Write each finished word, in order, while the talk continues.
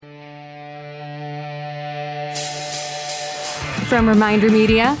From Reminder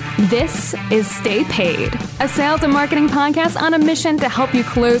Media, this is Stay Paid, a sales and marketing podcast on a mission to help you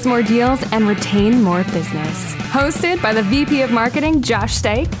close more deals and retain more business. Hosted by the VP of Marketing, Josh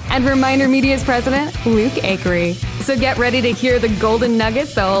Stake, and Reminder Media's president, Luke Akery. So get ready to hear the golden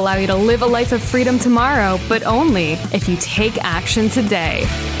nuggets that will allow you to live a life of freedom tomorrow, but only if you take action today.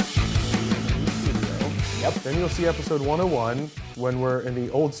 Yep. Then you'll see episode 101 when we're in the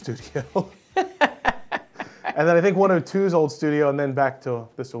old studio. And then I think 102's old studio, and then back to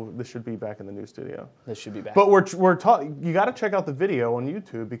this should be back in the new studio. This should be back. But you got to check out the video on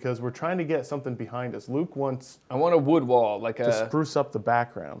YouTube because we're trying to get something behind us. Luke wants. I want a wood wall, to spruce up the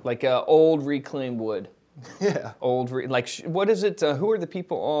background, like a old reclaimed wood. Yeah. What is it? Who are the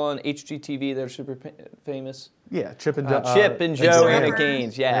people on HGTV that are super famous? Yeah, Chip and Joanna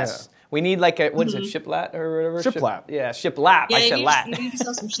Gaines. Yes. Yeah. We need what is it, shiplap or whatever? Shiplap. Yeah, shiplap. Yeah, I said lat. You need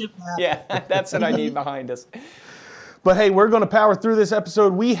yourself some shiplap. Yeah, that's what I need behind us. But hey, we're going to power through this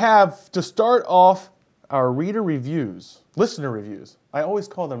episode. We have to start off our listener reviews. I always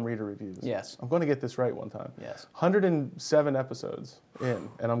call them reader reviews. Yes. I'm going to get this right one time. Yes. 107 episodes in,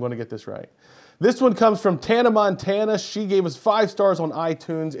 and I'm going to get this right. This one comes from Tana Montana. She gave us 5 stars on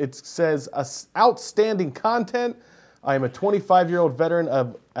iTunes. It says, outstanding content. I am a 25-year-old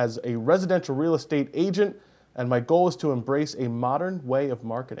veteran as a residential real estate agent, and my goal is to embrace a modern way of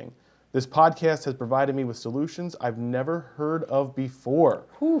marketing. This podcast has provided me with solutions I've never heard of before.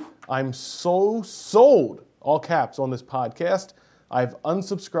 Whew. I'm so sold, all caps, on this podcast. I've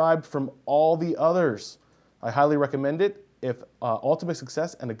unsubscribed from all the others. I highly recommend it if ultimate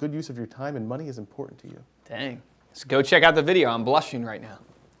success and a good use of your time and money is important to you. Dang. So go check out the video. I'm blushing right now.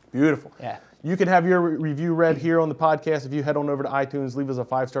 Beautiful. Yeah. You can have your review read here on the podcast if you head on over to iTunes, leave us a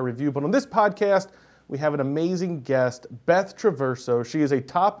 5-star review. But on this podcast, we have an amazing guest, Beth Traverso. She is a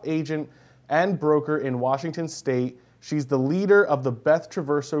top agent and broker in Washington State. She's the leader of the Beth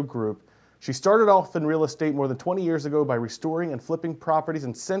Traverso Group. She started off in real estate more than 20 years ago by restoring and flipping properties,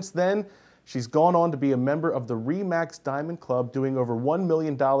 and since then, she's gone on to be a member of the RE/MAX Diamond Club, doing over $1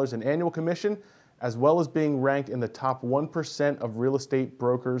 million in annual commission, as well as being ranked in the top 1% of real estate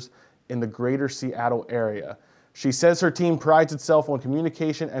brokers in the greater Seattle area. She says her team prides itself on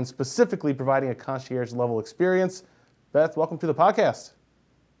communication and specifically providing a concierge-level experience. Beth, welcome to the podcast.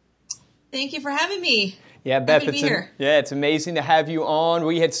 Thank you for having me. Yeah, Beth, it's amazing to have you on.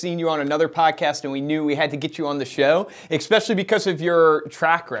 We had seen you on another podcast, and we knew we had to get you on the show, especially because of your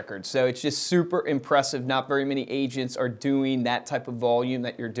track record. So it's just super impressive. Not very many agents are doing that type of volume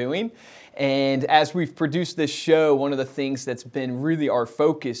that you're doing. And as we've produced this show, one of the things that's been really our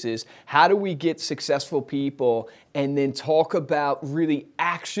focus is how do we get successful people and then talk about really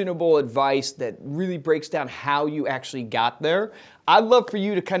actionable advice that really breaks down how you actually got there. I'd love for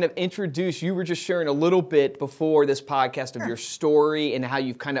you to kind of introduce, you were just sharing a little bit before this podcast of your story and how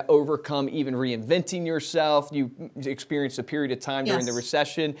you've kind of overcome even reinventing yourself. You experienced a period of time during the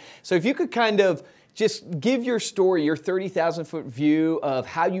recession. So if you could kind of just give your story, your 30,000-foot view of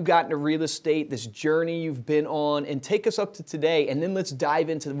how you got into real estate, this journey you've been on, and take us up to today. And then let's dive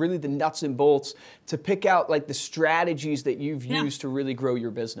into really the nuts and bolts to pick out like the strategies that you've used to really grow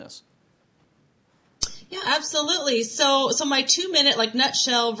your business. Yeah, absolutely. So my 2-minute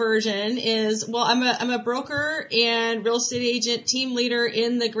nutshell version is, well, I'm a broker and real estate agent team leader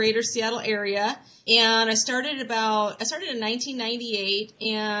in the greater Seattle area. And I started in 1998,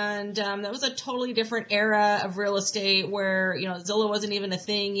 and that was a totally different era of real estate where, Zillow wasn't even a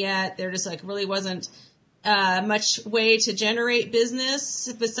thing yet. There just really wasn't much way to generate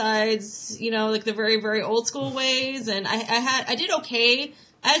business besides, the very, very old school ways. And I did okay.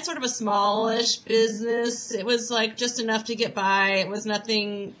 I had sort of a smallish business. It was just enough to get by. It was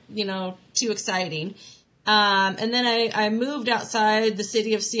nothing, too exciting. And then I moved outside the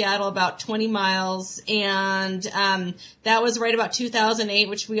city of Seattle about 20 miles, and that was right about 2008,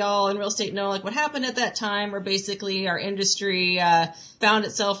 which we all in real estate know what happened at that time, where basically our industry found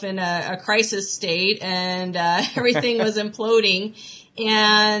itself in a crisis state, and everything was imploding.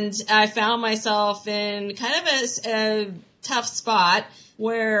 And I found myself in kind of a tough spot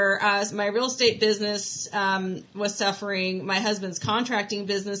where my real estate business was suffering, my husband's contracting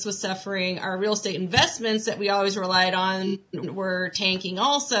business was suffering, our real estate investments that we always relied on were tanking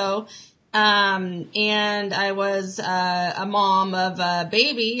also. And I was a mom of a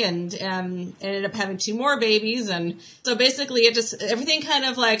baby and ended up having 2 more babies. And so basically everything kind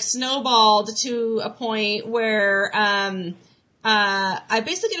of snowballed to a point where I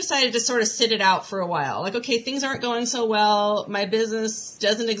basically decided to sort of sit it out for a while. Okay, things aren't going so well. My business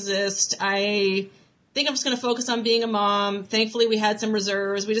doesn't exist. I think I'm just going to focus on being a mom. Thankfully, we had some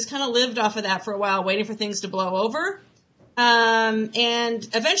reserves. We just kind of lived off of that for a while, waiting for things to blow over. And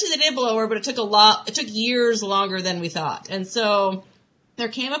eventually they did blow over, but it took years longer than we thought. And so there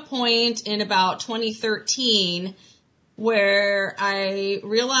came a point in about 2013 where I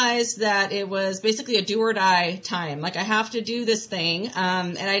realized that it was basically a do or die time. Like, I have to do this thing.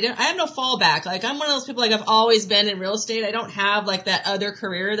 And I have no fallback. Like, I'm one of those people, like, I've always been in real estate. I don't have like that other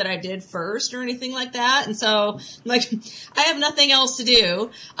career that I did first or anything like that. And so, like, I have nothing else to do.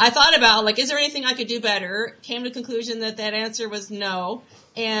 I thought about, like, is there anything I could do better? Came to the conclusion that answer was no.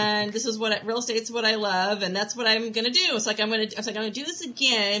 And this is real estate's what I love, and that's what I'm going to do. It's like, I'm going to do this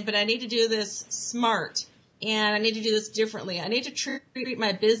again, but I need to do this smart. And I need to do this differently. I need to treat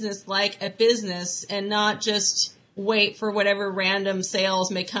my business like a business and not just wait for whatever random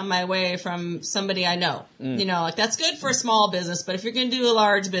sales may come my way from somebody I know. You know, like, that's good for a small business, but if you're going to do a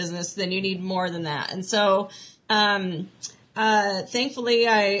large business, then you need more than that. And so, thankfully,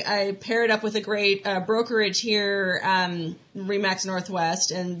 I paired up with a great brokerage here, Remax Northwest,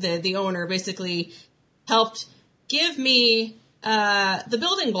 and the owner basically helped give me the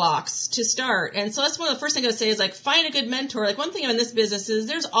building blocks to start. And so that's one of the first things I would say is, like, find a good mentor. Like, one thing in this business is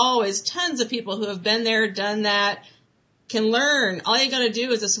there's always tons of people who have been there, done that, can learn. All you got to do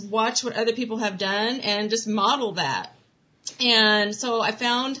is just watch what other people have done and just model that. And so I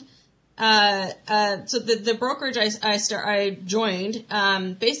found, so the brokerage I joined,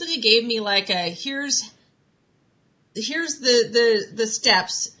 basically gave me like here's the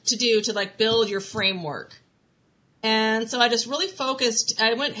steps to do to, like, build your framework. And so I just really focused,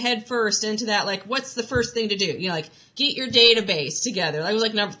 I went head first into that, like, what's the first thing to do? You know, like, get your database together. That was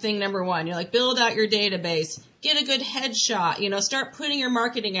like thing number one. You're like, build out your database, get a good headshot, you know, start putting your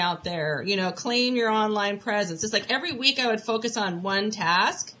marketing out there, you know, claim your online presence. It's like every week I would focus on one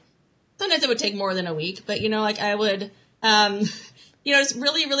task. Sometimes it would take more than a week, but, you know, like, I would, you know, just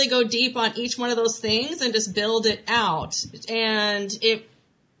really, really go deep on each one of those things and just build it out. And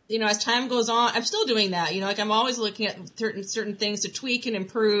you know, as time goes on, I'm still doing that. You know, like, I'm always looking at certain things to tweak and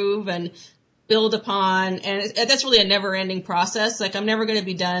improve and build upon. And that's really a never ending process. Like, I'm never going to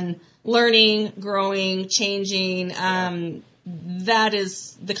be done learning, growing, changing. That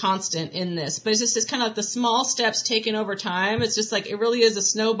is the constant in this. But it's kind of like the small steps taken over time. It's just like, it really is a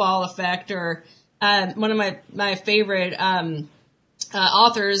snowball effect. Or one of my favorite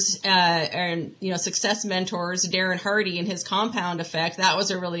authors and, you know, success mentors, Darren Hardy and his compound effect. That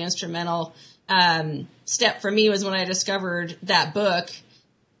was a really instrumental step for me, was when I discovered that book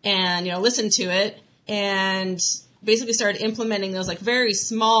and, you know, listened to it and basically started implementing those, like, very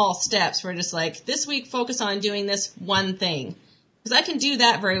small steps where just like, this week focus on doing this one thing. Because I can do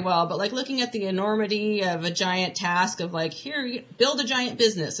that very well, but, like, looking at the enormity of a giant task of, like, here, build a giant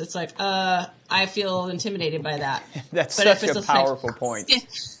business. It's like, I feel intimidated by that. That's such a powerful point. Yeah.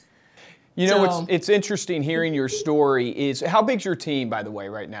 You know, it's interesting hearing your story. Is how big's your team, by the way,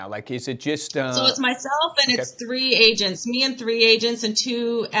 right now? Like, is it just? So it's myself and it's 3 agents, me and 3 agents and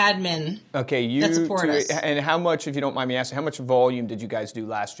 2 admin. Okay, you that support us. And how much, if you don't mind me asking, how much volume did you guys do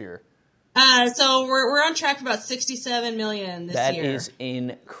last year? So we're on track for about 67 million this year. That is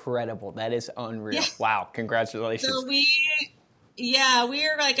incredible. That is unreal. Yeah. Wow! Congratulations. So we're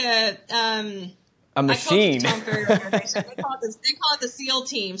like a machine. They call it the SEAL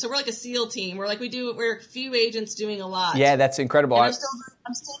team. So we're like a SEAL team. We're a few agents doing a lot. Yeah, that's incredible. And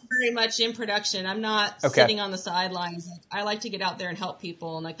I'm still very much in production. I'm not sitting on the sidelines. I like to get out there and help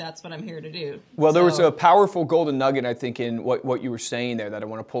people, and, like, that's what I'm here to do. Well, there was a powerful golden nugget, I think, in what you were saying there that I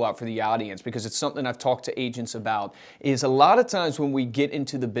want to pull out for the audience, because it's something I've talked to agents about, is a lot of times when we get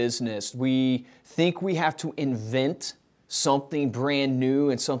into the business, we think we have to invent something brand new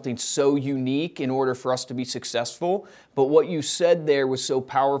and something so unique in order for us to be successful. But what you said there was so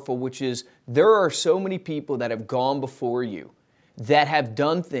powerful, which is there are so many people that have gone before you that have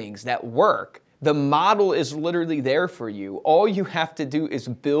done things that work. The model is literally there for you. All you have to do is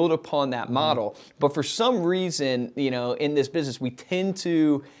build upon that model. But for some reason, you know, in this business, we tend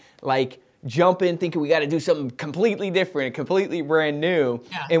to, like, jump in thinking we got to do something completely different, completely brand new.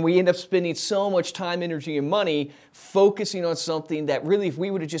 Yeah. And we end up spending so much time, energy, and money focusing on something that really, if we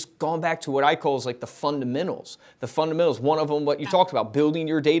would have just gone back to what I call is like the fundamentals. The fundamentals, one of them, what you talked about, building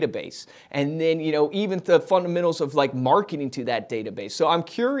your database. And then, you know, even the fundamentals of, like, marketing to that database. So I'm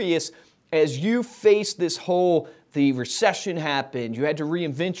curious, as you face this whole, the recession happened, you had to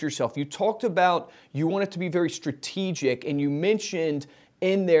reinvent yourself. You talked about you wanted to be very strategic, and you mentioned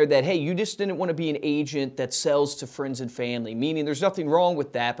in there that, hey, you just didn't want to be an agent that sells to friends and family, meaning there's nothing wrong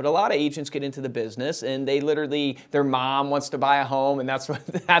with that, but a lot of agents get into the business and they literally, their mom wants to buy a home and that's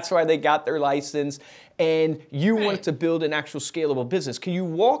why they got their license, and you wanted to build an actual scalable business. Can you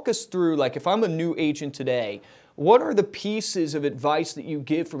walk us through, like if I'm a new agent today, what are the pieces of advice that you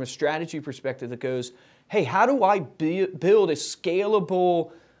give from a strategy perspective that goes, hey, how do I build a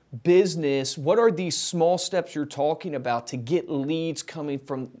scalable business? What are these small steps you're talking about to get leads coming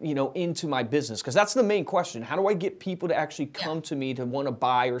from, into my business? Because that's the main question. How do I get people to actually come to me to want to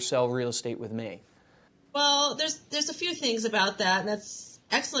buy or sell real estate with me? Well, there's a few things about that, and that's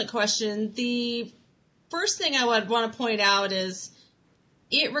an excellent question. The first thing I would want to point out is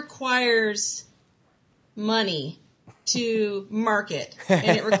it requires money to market,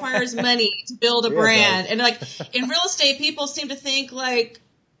 and it requires money to build a brand. And like in real estate, people seem to think like,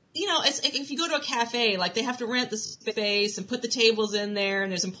 it's like if you go to a cafe, like they have to rent the space and put the tables in there,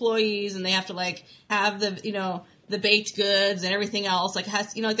 and there's employees, and they have to like have the baked goods and everything else. Like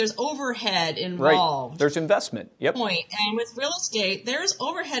like there's overhead involved. Right. There's investment. Yep. And with real estate, there's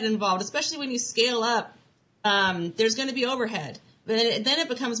overhead involved, especially when you scale up. There's going to be overhead. But then it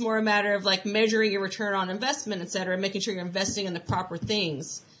becomes more a matter of like measuring your return on investment, et cetera, making sure you're investing in the proper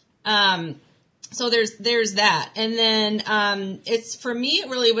things. So there's that. And then, it's for me, it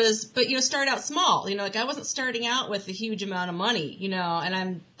really was, but start out small, like I wasn't starting out with a huge amount of money,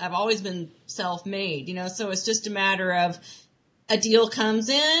 and I've always been self-made, so it's just a matter of a deal comes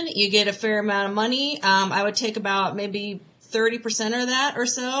in, you get a fair amount of money. I would take about maybe 30% of that or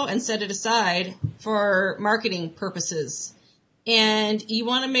so and set it aside for marketing purposes. And you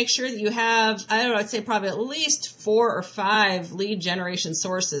want to make sure that you have, I'd say probably at least 4 or 5 lead generation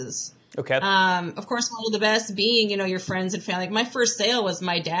sources. Okay. Of course, one of the best being, your friends and family. Like my first sale was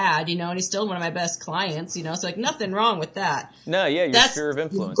my dad, and he's still one of my best clients, so like nothing wrong with that. No, yeah, your sphere of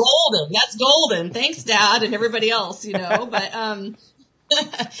influence. Golden. That's golden. Thanks, Dad, and everybody else, but,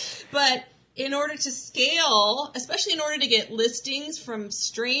 but in order to scale, especially in order to get listings from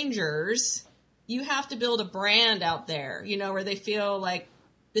strangers, you have to build a brand out there, where they feel like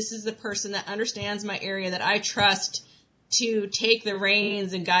this is the person that understands my area that I trust to take the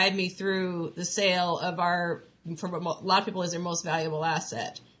reins and guide me through the sale of for a lot of people, is their most valuable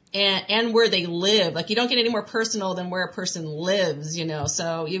asset, and where they live. Like you don't get any more personal than where a person lives,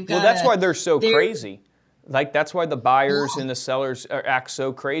 so you've got. Well, that's why they're so crazy. Like that's why the buyers and the sellers act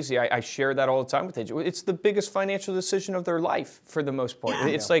so crazy. I share that all the time with agents. It's the biggest financial decision of their life for the most part.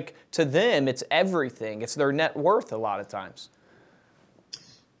 It's like to them, it's everything. It's their net worth a lot of times.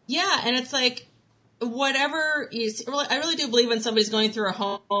 Yeah, and it's like whatever I really do believe when somebody's going through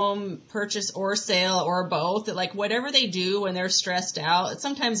a home purchase or sale or both, that like whatever they do when they're stressed out, it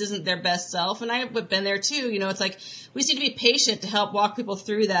sometimes isn't their best self. And I've been there too. It's like we need to be patient to help walk people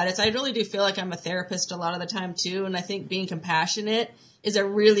through that. I really do feel like I'm a therapist a lot of the time too. And I think being compassionate is a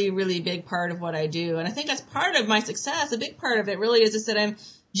really, really big part of what I do. And I think that's part of my success. A big part of it really is just that I'm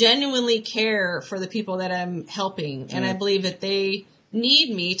genuinely care for the people that I'm helping. And I believe that they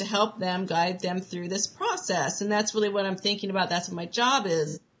need me to help them, guide them through this process. And that's really what I'm thinking about. That's what my job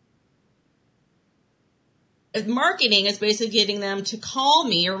is. Marketing is basically getting them to call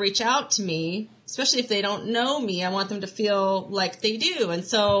me or reach out to me, especially if they don't know me. I want them to feel like they do. And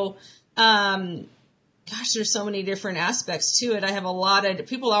so, there's so many different aspects to it. I have a lot of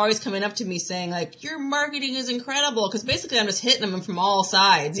people always coming up to me saying like, your marketing is incredible. Cause basically I'm just hitting them from all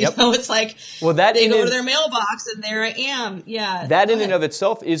sides. It's like, they go to their mailbox and there I am. Yeah. That in and of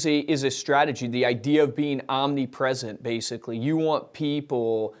itself is a strategy. The idea of being omnipresent, basically. You want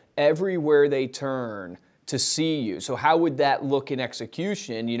people everywhere they turn to see you. So how would that look in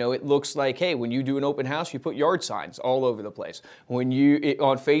execution? It looks like, hey, when you do an open house, you put yard signs all over the place. When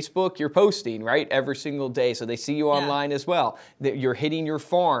on Facebook, you're posting, right, every single day. So they see you online as well. That you're hitting your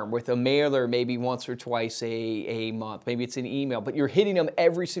farm with a mailer maybe once or twice a month. Maybe it's an email, but you're hitting them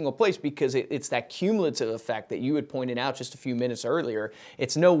every single place because it's that cumulative effect that you had pointed out just a few minutes earlier.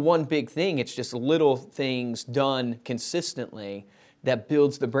 It's no one big thing. It's just little things done consistently that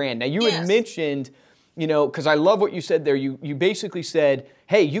builds the brand. Now, you had mentioned, because I love what you said there. You basically said,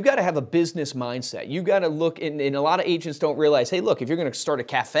 hey, you got to have a business mindset. You got to look, and a lot of agents don't realize, hey, look, if you're going to start a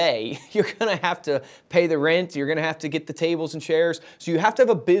cafe, you're going to have to pay the rent. You're going to have to get the tables and chairs. So you have to have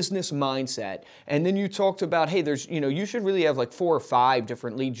a business mindset. And then you talked about, hey, there's, you should really have like 4 or 5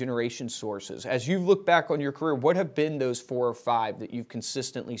 different lead generation sources. As you've looked back on your career, what have been those 4 or 5 that you've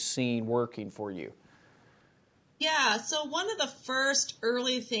consistently seen working for you? Yeah, so one of the first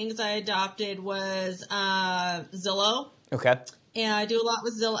early things I adopted was Zillow. Okay. And I do a lot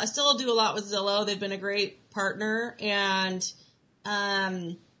with Zillow. I still do a lot with Zillow. They've been a great partner. And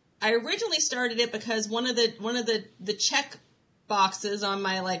I originally started it because one of the check boxes on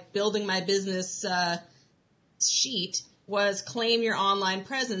my like building my business sheet was claim your online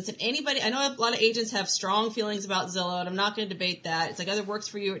presence. And anybody, I know a lot of agents have strong feelings about Zillow, and I'm not going to debate that. It's like either works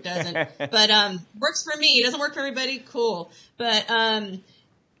for you or it doesn't. But works for me. It doesn't work for everybody. Cool. But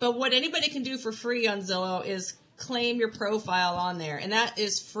what anybody can do for free on Zillow is claim your profile on there, and that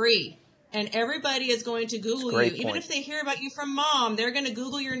is free. And everybody is going to Google you. Even if they hear about you from mom, they're going to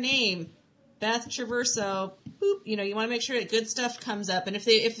Google your name, Beth Traverso. Boop. You know, you want to make sure that good stuff comes up. And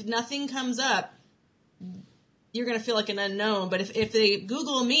if nothing comes up, you're going to feel like an unknown. But if they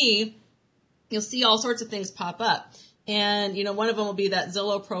Google me, you'll see all sorts of things pop up. And, you know, one of them will be that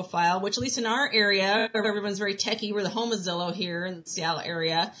Zillow profile, which at least in our area, where everyone's very techie, we're the home of Zillow here in the Seattle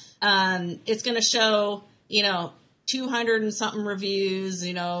area. It's going to show, you know, 200 and something reviews,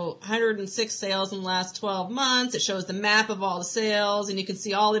 you know, 106 sales in the last 12 months. It shows the map of all the sales, and you can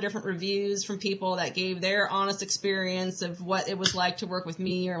see all the different reviews from people that gave their honest experience of what it was like to work with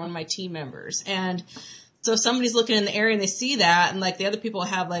me or one of my team members. And so if somebody's looking in the area and they see that, and like the other people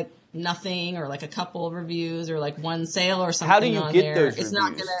have like nothing or like a couple of reviews or like one sale or something. How do you on get there, those it's reviews?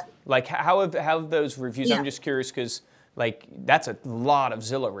 not gonna. Like how have those reviews? Yeah. I'm just curious because like that's a lot of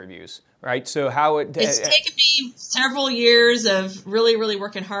Zillow reviews, right? So It's taken me several years of really, really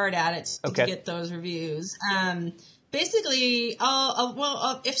working hard at it to get those reviews. Basically,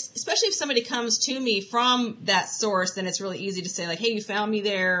 especially if somebody comes to me from that source, then it's really easy to say like, hey, you found me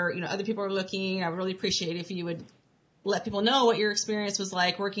there. You know, other people are looking. I would really appreciate it if you would let people know what your experience was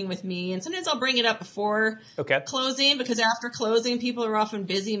like working with me. And sometimes I'll bring it up before closing, because after closing, people are often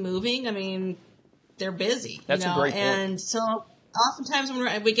busy moving. I mean, they're busy. That's a great point. And so oftentimes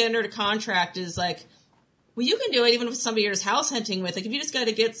when we get under the contract is like, well, you can do it even with somebody you're just house hunting with. Like if you just got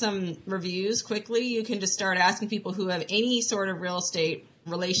to get some reviews quickly, you can just start asking people who have any sort of real estate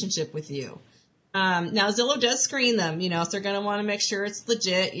relationship with you. Now Zillow does screen them, you know, so they're going to want to make sure it's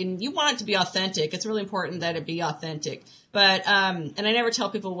legit, and you want it to be authentic. It's really important that it be authentic. But, and I never tell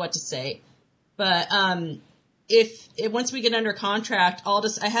people what to say, but, if once we get under contract,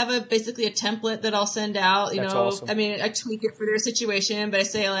 I have basically a template that I'll send out, you That's know, awesome. I mean, I tweak it for their situation, but I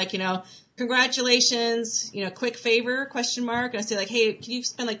say like, you know, congratulations, you know, quick favor, ? And I say like, hey, can you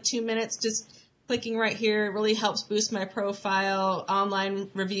spend like 2 minutes just clicking right here? It really helps boost my profile. Online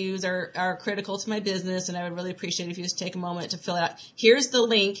reviews are critical to my business, and I would really appreciate it if you just take a moment to fill it out. Here's the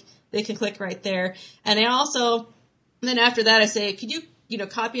link. They can click right there. And then after that, I say, could you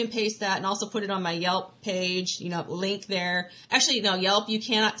copy and paste that and also put it on my Yelp page, you know, link there. Actually, no, Yelp, you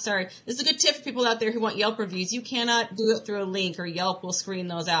cannot, sorry. This is a good tip for people out there who want Yelp reviews. You cannot do it through a link, or Yelp will screen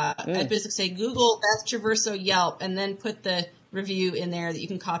those out. I basically say Google Beth Traverso Yelp, and then put the review in there that you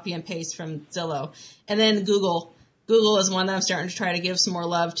can copy and paste from Zillow. And then Google is one that I'm starting to try to give some more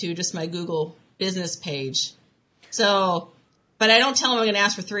love to, just my Google business page. So, but I don't tell them I'm going to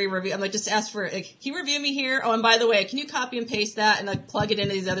ask for 3 reviews. I'm like, just ask for, like, can you review me here? Oh, and by the way, can you copy and paste that and like plug it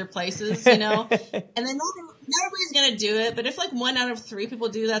into these other places, you know? And then not everybody's going to do it, but if like 1 out of 3 people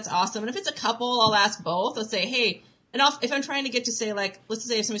do, that's awesome. And if it's a couple, I'll ask both. I'll say, hey, and if I'm trying to get to say like, let's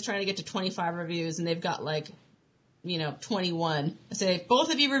say if somebody's trying to get to 25 reviews and they've got like, you know, 21. I say, if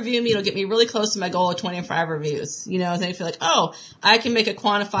both of you review me, it'll get me really close to my goal of 25 reviews, you know, and then I feel like, oh, I can make a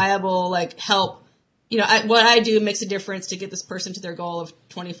quantifiable, like, help. You know, what I do makes a difference to get this person to their goal of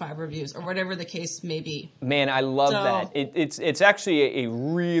 25 reviews, or whatever the case may be. Man, I love that. It's actually a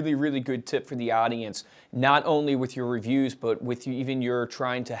really, really good tip for the audience, not only with your reviews, but with even your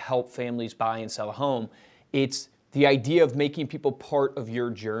trying to help families buy and sell a home. It's the idea of making people part of your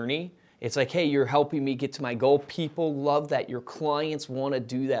journey. It's like, hey, you're helping me get to my goal. People love that. Your clients want to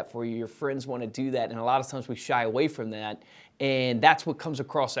do that for you. Your friends want to do that. And a lot of times we shy away from that. And that's what comes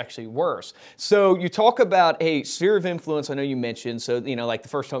across actually worse. So you talk about a sphere of influence. I know you mentioned, so, you know, like the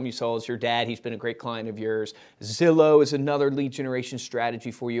first home you saw is your dad. He's been a great client of yours. Zillow is another lead generation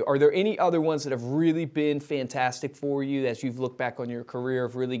strategy for you. Are there any other ones that have really been fantastic for you as you've looked back on your career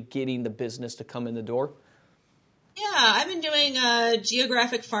of really getting the business to come in the door? Yeah, I've been doing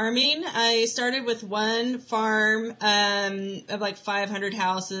geographic farming. I started with one farm of like 500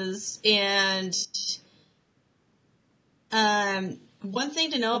 houses, and one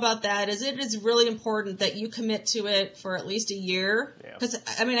thing to know about that is it is really important that you commit to it for at least a year. Because,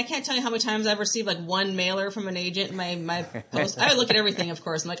 I mean, I can't tell you how many times I've received like one mailer from an agent in my post. I look at everything, of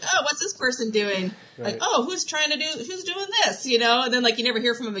course. I'm like, oh, what's this person doing? Right. Like, oh, who's doing this? You know? And then like you never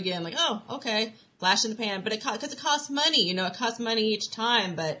hear from them again. Like, oh, okay. flash in the pan, but because it costs money, it costs money each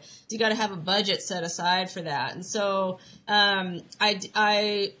time, but you got to have a budget set aside for that. And so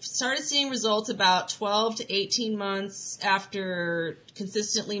I started seeing results about 12 to 18 months after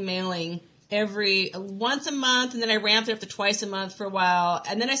consistently mailing once a month, and then I ramped it up to twice a month for a while,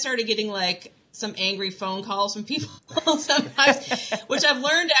 and then I started getting like some angry phone calls from people sometimes, which I've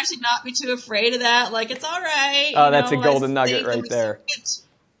learned to actually not be too afraid of that. Like, it's all right. Oh, that's a golden nugget right there.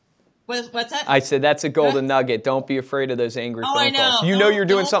 What's that? I said that's a golden nugget. Don't be afraid of those angry phone calls. You know you're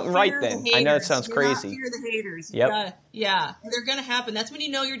doing something right then. I know it sounds crazy. Fear the haters. Yep. Yeah, they're going to happen. That's when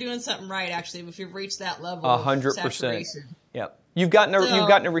you know you're doing something right, actually, if you've reached that level 100%. of saturation. Yep. You've gotten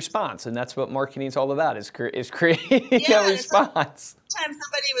a response, and that's what marketing is all about, is creating a response. Sometimes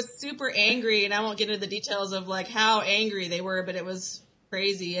somebody was super angry, and I won't get into the details of like how angry they were, but it was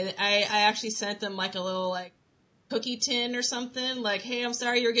crazy. And I actually sent them like a little like cookie tin or something, like, hey, I'm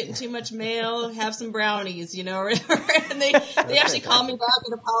sorry you're getting too much mail, have some brownies, or whatever. And they actually called me back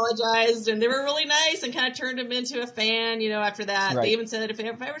and apologized, and they were really nice and kind of turned them into a fan, after that. Right. They even said, if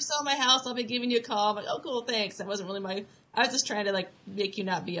I ever sell my house, I'll be giving you a call. I'm like, oh, cool, thanks. That wasn't really I was just trying to like make you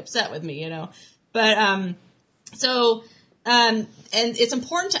not be upset with me, But and it's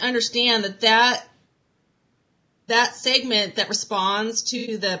important to understand that segment that responds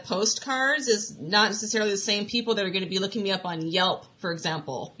to the postcards is not necessarily the same people that are going to be looking me up on Yelp, for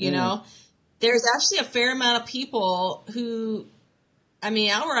example. There's actually a fair amount of people who, out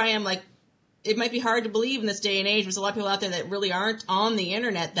where I am, like, it might be hard to believe in this day and age. There's a lot of people out there that really aren't on the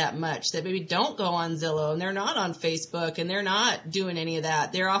internet that much, that maybe don't go on Zillow, and they're not on Facebook, and they're not doing any of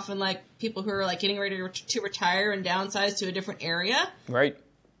that. They're often like people who are like getting ready to retire and downsize to a different area. Right.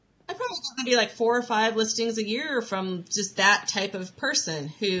 I probably get maybe like 4 or 5 listings a year from just that type of person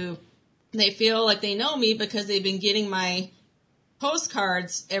who they feel like they know me because they've been getting my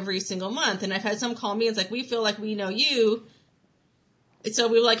postcards every single month. And I've had some call me and it's like, we feel like we know you, so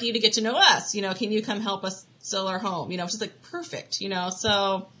we would like you to get to know us. Can you come help us sell our home? Which is like perfect,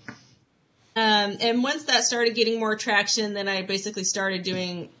 So, and once that started getting more traction, then I basically started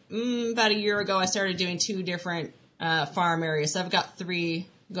doing, about a year ago, I started doing 2 different farm areas. So I've got 3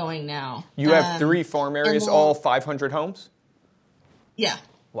 going now. You have 3 farm areas, all 500 homes? Yeah.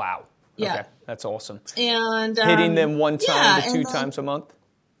 Wow. Yeah. Okay. That's awesome. And hitting them 1 time to 2 times a month?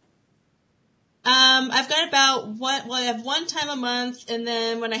 I've got I have 1 time a month, and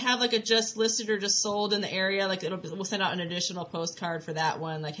then when I have like a just listed or just sold in the area, like we'll send out an additional postcard for that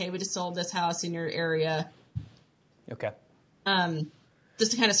one. Like, hey, we just sold this house in your area. Okay.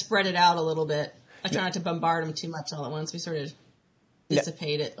 Just to kind of spread it out a little bit. I try not to bombard them too much all at once. We sort of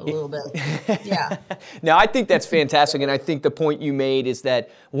dissipate it a little bit. Yeah. Now, I think that's fantastic, and I think the point you made is that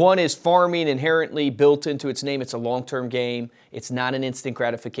one is farming inherently built into its name. It's a long-term game. It's not an instant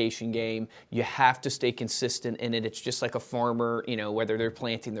gratification game. You have to stay consistent in it. It's just like a farmer, whether they're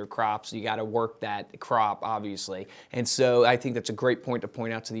planting their crops, you got to work that crop, obviously. And so I think that's a great point to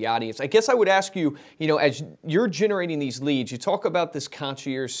point out to the audience. I guess I would ask you, as you're generating these leads, you talk about this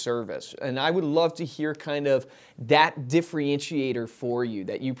concierge service, and I would love to hear kind of that differentiator for you,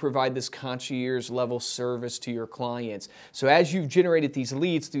 that you provide this concierge level service to your clients. So as you've generated these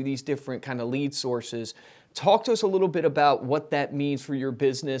leads through these different kind of lead sources, talk to us a little bit about what that means for your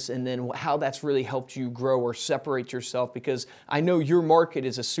business and then how that's really helped you grow or separate yourself, because I know your market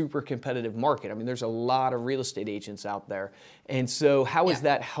is a super competitive market. There's a lot of real estate agents out there. And so how has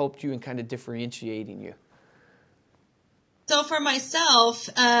that helped you in kind of differentiating you? So for myself,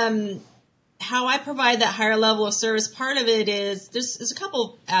 how I provide that higher level of service, part of it is, there's a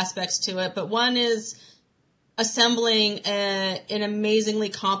couple aspects to it, but one is assembling an amazingly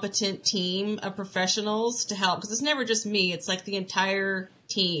competent team of professionals to help, because it's never just me, it's like the entire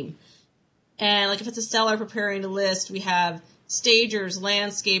team. And like if it's a seller preparing a list, we have stagers,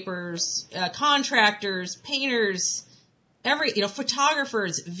 landscapers, contractors, painters,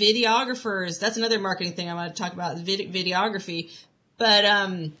 photographers, videographers. That's another marketing thing I want to talk about, videography. But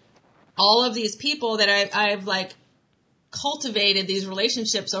all of these people that I've like cultivated these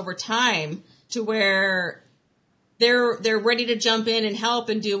relationships over time to where they're ready to jump in and help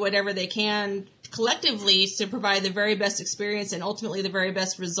and do whatever they can collectively to provide the very best experience and ultimately the very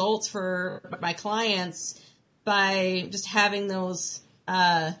best results for my clients by just having those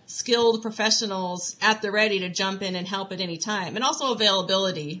skilled professionals at the ready to jump in and help at any time. And also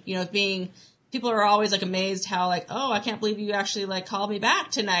availability, people are always like amazed how like, oh, I can't believe you actually like called me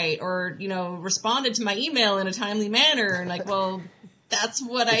back tonight or, responded to my email in a timely manner. And like, well, that's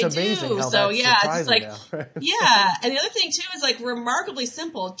what I do. So yeah, it's just like, yeah. And the other thing too is like remarkably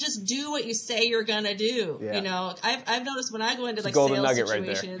simple. Just do what you say you're going to do. Yeah. I've noticed when I go into like sales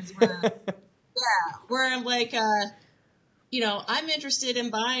situations where where I'm like, I'm interested in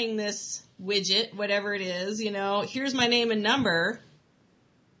buying this widget, whatever it is, here's my name and number,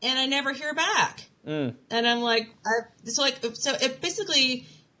 and I never hear back. And I'm like, so it basically,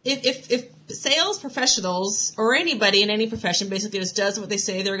 if sales professionals or anybody in any profession basically just does what they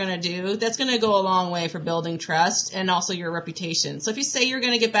say they're going to do, that's going to go a long way for building trust and also your reputation. So if you say you're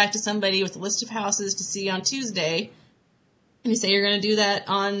going to get back to somebody with a list of houses to see on Tuesday, and you say you're going to do that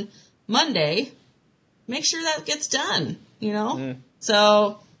on Monday, make sure that gets done,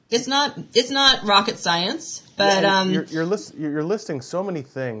 So it's not rocket science, but you're listing so many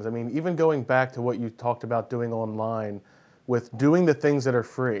things. I mean, even going back to what you talked about doing online, with doing the things that are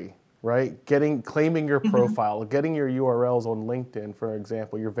free, right? Claiming your profile, getting your URLs on LinkedIn, for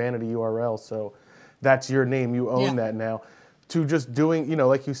example, your vanity URL. So that's your name. You own that now. To just doing,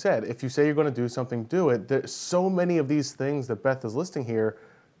 like you said, if you say you're going to do something, do it. There's so many of these things that Beth is listing here.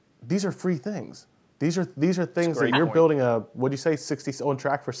 These are free things. These are things that you're building on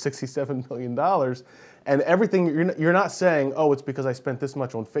track for $67 million. And everything, you're not saying, oh, it's because I spent this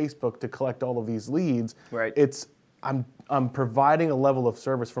much on Facebook to collect all of these leads. Right. It's, I'm providing a level of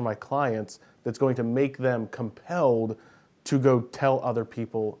service for my clients that's going to make them compelled to go tell other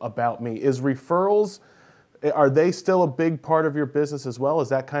people about me. Is referrals, are they still a big part of your business as well? Is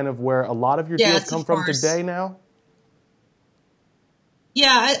that kind of where a lot of your deals come from today now?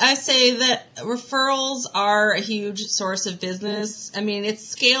 Yeah, I say that referrals are a huge source of business. I mean, it's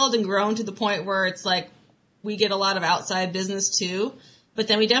scaled and grown to the point where it's like we get a lot of outside business too. But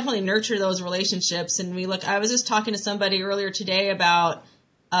then we definitely nurture those relationships. And I was just talking to somebody earlier today about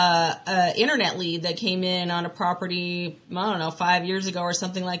an internet lead that came in on a property, 5 years ago or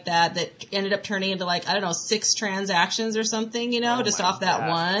something like that ended up turning into 6 transactions or something, just off that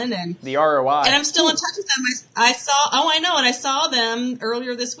one. And the ROI. And I'm still in touch with them. And I saw them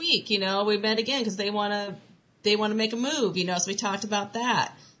earlier this week, we met again because they want to make a move, so we talked about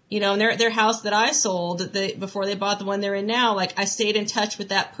that. And their house that I sold before they bought the one they're in now, I stayed in touch with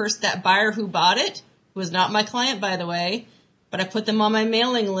that buyer who bought it, who was not my client, by the way, but I put them on my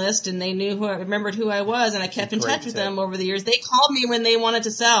mailing list and they remembered who I was, and I kept in touch with them over the years. They called me when they wanted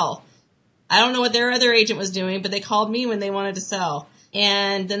to sell. I don't know what their other agent was doing, but they called me when they wanted to sell.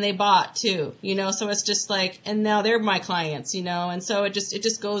 And then they bought too, so it's just and now they're my clients, and so it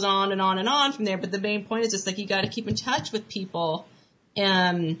just goes on and on and on from there. But the main point is just you got to keep in touch with people.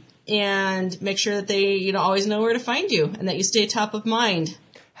 And make sure that they, always know where to find you and that you stay top of mind.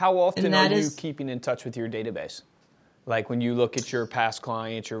 How often are you keeping in touch with your database? Like when you look at your past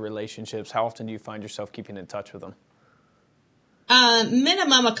clients, your relationships, how often do you find yourself keeping in touch with them?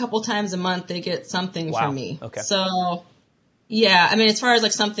 Minimum a couple times a month they get something from me. Okay. So, yeah, I mean, as far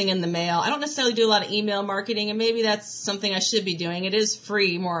as something in the mail, I don't necessarily do a lot of email marketing, and maybe that's something I should be doing. It is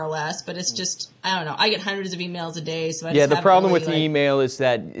free, more or less, but it's just, I don't know. I get hundreds of emails a day. So the problem with the email is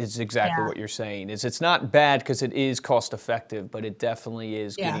that is exactly what you're saying. It's not bad because it is cost effective, but it definitely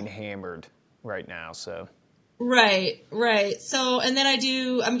is getting hammered right now. So. Right. So, and then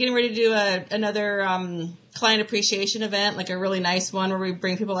I'm getting ready to do another client appreciation event, a really nice one where we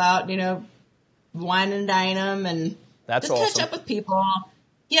bring people out, wine and dine them and That's just awesome. Catch up with people.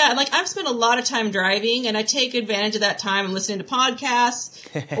 Yeah, I've spent a lot of time driving, and I take advantage of that time and listening to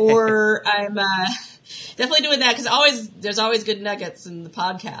podcasts, or I'm definitely doing that because there's always good nuggets in the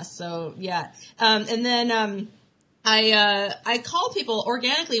podcast. So yeah, and then I call people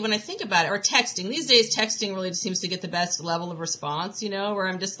organically when I think about it, or texting. These days, texting really seems to get the best level of response. Where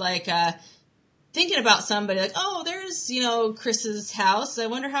I'm just thinking about somebody oh, there's, Chris's house. I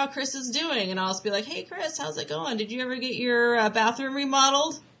wonder how Chris is doing. And I'll just be like, hey, Chris, how's it going? Did you ever get your bathroom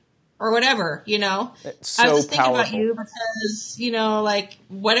remodeled? Or whatever, It's so I was just thinking powerful. about you because,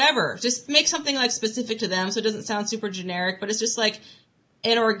 whatever. Just make something specific to them so it doesn't sound super generic, but it's just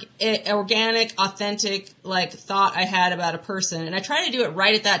an organic, authentic, thought I had about a person. And I try to do it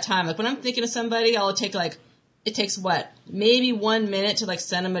right at that time. When I'm thinking of somebody, it takes what? Maybe 1 minute to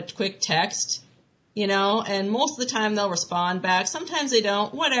send them a quick text. And most of the time they'll respond back. Sometimes they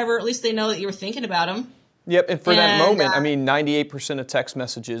don't. Whatever. At least they know that you were thinking about them. Yep, and for that moment, 98% of text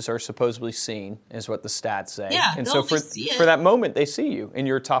messages are supposedly seen, is what the stats say. Yeah, and so for that moment, they see you, and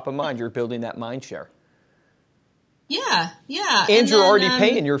you're top of mind. You're building that mind share. Yeah. And you're already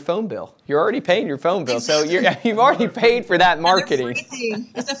paying your phone bill. You're already paying your phone bill, so you've already paid for that marketing.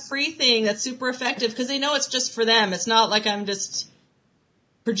 It's a free thing that's super effective because they know it's just for them. It's not like I'm just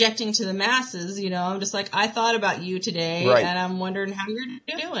projecting to the masses, I'm just like, I thought about you today, right. and I'm wondering how you're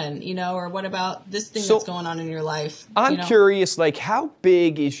doing, or what about this thing that's going on in your life? I'm curious, like, how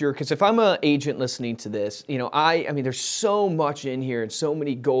big is because if I'm an agent listening to this, I mean, there's so much in here and so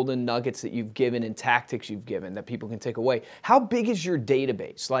many golden nuggets that you've given and tactics you've given that people can take away. How big is your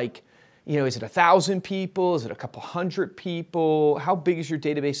database? Like, is it 1,000 people? Is it a couple hundred people? How big is your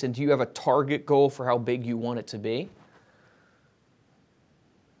database? And do you have a target goal for how big you want it to be?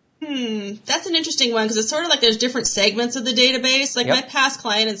 That's an interesting one because it's sort of like there's different segments of the database. Like my past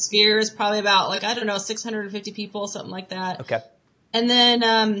client in Sphere is probably about 650 people, something like that. Okay. And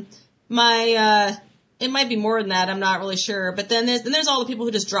then it might be more than that. I'm not really sure. But then there's all the people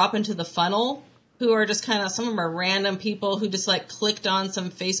who just drop into the funnel, who are just kind of, some of them are random people who just clicked on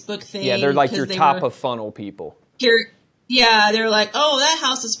some Facebook thing. Yeah, they're like your top of funnel people. Yeah, they're like, oh, that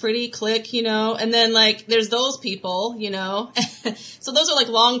house is pretty, click, and then there's those people, so those are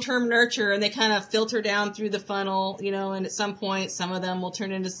long-term nurture, and they kind of filter down through the funnel, and at some point, some of them will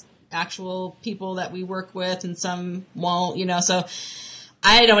turn into actual people that we work with, and some won't, so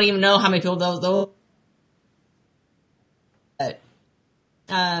I don't even know how many people those but,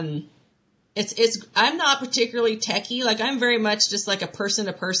 it's, I'm not particularly techie, I'm very much just a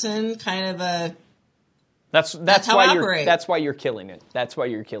person-to-person kind of a, That's why you're killing it. That's why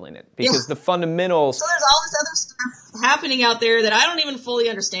you're killing it. Because the fundamentals. So there's all this other stuff happening out there that I don't even fully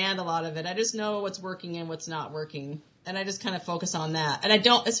understand a lot of it. I just know what's working and what's not working. And I just kind of focus on that. And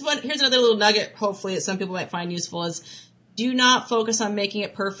here's another little nugget, hopefully, that some people might find useful is do not focus on making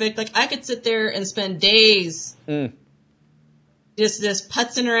it perfect. I could sit there and spend days just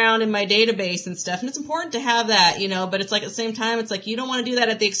putzing around in my database and stuff. And it's important to have that, but it's at the same time, it's you don't want to do that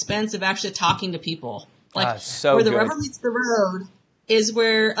at the expense of actually talking to people. Where the rubber meets the road is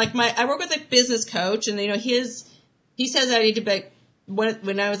where, I work with a business coach, and he says I need to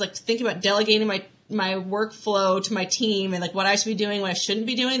when I was thinking about delegating my workflow to my team and what I should be doing, what I shouldn't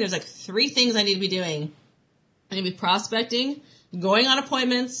be doing. There's 3 things I need to be doing. I need to be prospecting, going on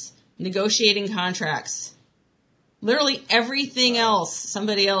appointments, negotiating contracts. Literally everything else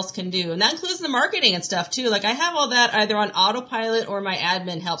somebody else can do. And that includes the marketing and stuff too. I have all that either on autopilot or my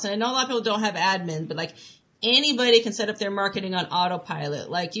admin helps. And I know a lot of people don't have admin, but anybody can set up their marketing on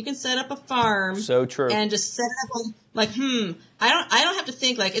autopilot. You can set up a farm. So true. And just set it up I don't have to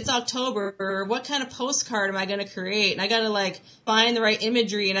think it's October or what kind of postcard am I going to create? And I got to find the right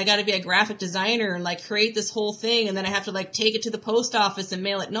imagery, and I got to be a graphic designer and create this whole thing. And then I have to take it to the post office and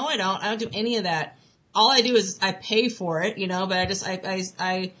mail it. No, I don't. I don't do any of that. All I do is I pay for it, but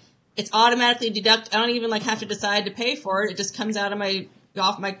it's automatically deduct. I don't even have to decide to pay for it. It just comes out of it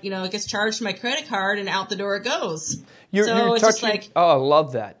gets charged to my credit card and out the door it goes. You're touching, I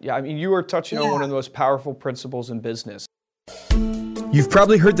love that. Yeah. I mean, you are touching on one of the most powerful principles in business. You've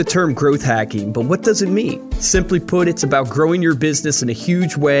probably heard the term growth hacking, but what does it mean? Simply put, it's about growing your business in a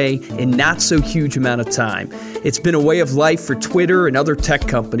huge way in not so huge amount of time. It's been a way of life for Twitter and other tech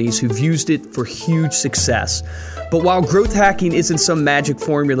companies who've used it for huge success. But while growth hacking isn't some magic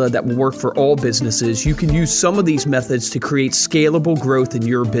formula that will work for all businesses, you can use some of these methods to create scalable growth in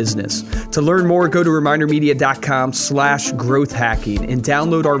your business. To learn more, go to remindermedia.com/growth hacking and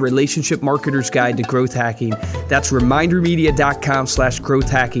download our Relationship Marketer's Guide to Growth Hacking. That's remindermedia.com/growth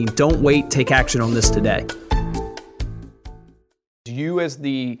hacking. Don't wait. Take action on this today. You as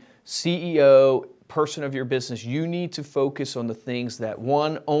the CEO, person of your business, you need to focus on the things that,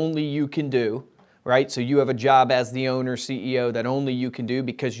 one, only you can do. Right? So you have a job as the owner, CEO that only you can do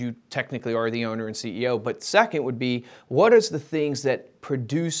because you technically are the owner and CEO. But second would be, what is the things that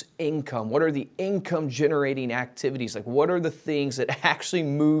produce income? What are the income generating activities? What are the things that actually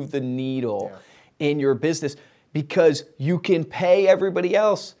move the needle in your business? Because you can pay everybody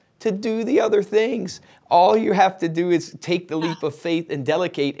else to do the other things. All you have to do is take the leap of faith and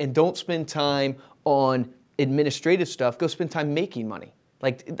delegate, and don't spend time on administrative stuff. Go spend time making money.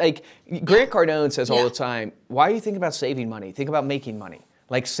 Like Grant Cardone says all the time, why are you thinking about saving money? Think about making money.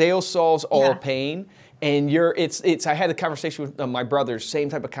 Sales solves all pain. And I had a conversation with my brothers, same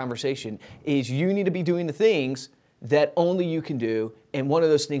type of conversation, is you need to be doing the things that only you can do. And one of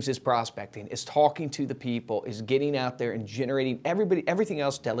those things is prospecting, is talking to the people, is getting out there and generating everything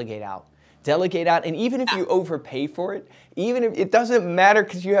else, delegate out. And even if you overpay for it, even if it doesn't matter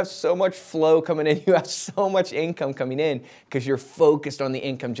because you have so much flow coming in, you have so much income coming in because you're focused on the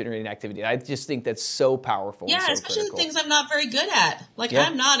income generating activity. I just think that's so powerful. Yeah, and so especially critical. The things I'm not very good at.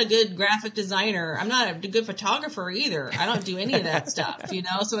 I'm not a good graphic designer. I'm not a good photographer either. I don't do any of that stuff,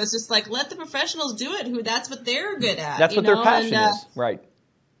 So it's just let the professionals do it. That's what they're good at. That's what their passion is, right?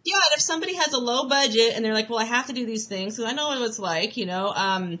 Yeah, and if somebody has a low budget and they're like, well, I have to do these things, because I know what it's like,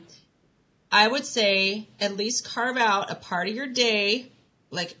 I would say at least carve out a part of your day,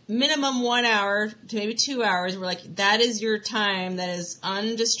 like minimum 1 hour to maybe 2 hours, where like that is your time that is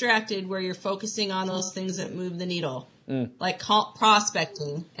undistracted, where you're focusing on those things that move the needle, like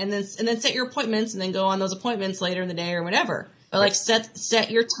prospecting, and then set your appointments, and then go on those appointments later in the day or whatever. But like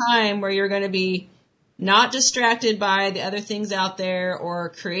set your time where you're going to be not distracted by the other things out there or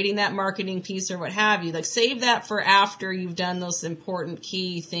creating that marketing piece or what have you. Like save that for after you've done those important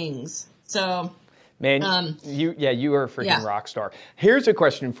key things. So, man, you are a freaking rock star. Here's a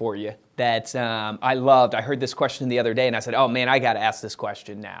question for you that I loved. I heard this question the other day, and I said, oh, man, I got to ask this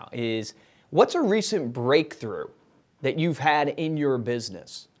question now. What's a recent breakthrough that you've had in your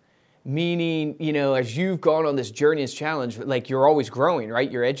business? Meaning, as you've gone on this journey, this challenge, like you're always growing, right?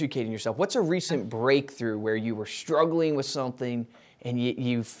 You're educating yourself. What's a recent breakthrough where you were struggling with something and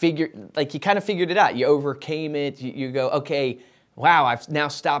you kind of figured it out? You overcame it. You go, okay, wow, I've now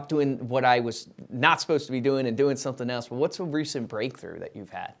stopped doing what I was not supposed to be doing and doing something else. But what's a recent breakthrough that you've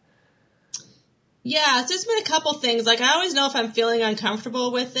had? Yeah, there's been a couple things. Like I always know if I'm feeling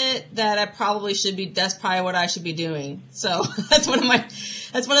uncomfortable with it, that I probably should be. That's probably what I should be doing. So that's one of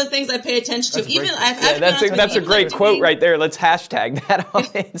the things I pay attention to. That's a great quote right there. Let's hashtag that on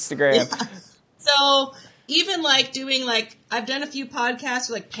Instagram. Yeah. So even like doing I've done a few podcasts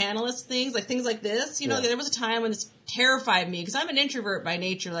with like panelist things, like things like this. There was a time when this terrified me because I'm an introvert by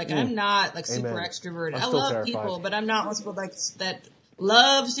nature. Like I'm not like super extroverted. I love terrified. People, but I'm not people like that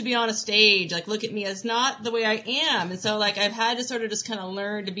loves to be on a stage. Like look at me. It's not the way I am. And so like I've had to sort of just kind of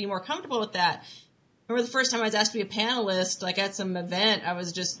learn to be more comfortable with that. I remember the first time I was asked to be a panelist, like at some event, I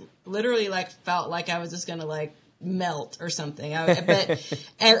was just literally like felt like I was just gonna like melt or something. But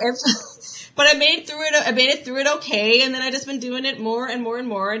I made it through it okay, and then I just been doing it more and more and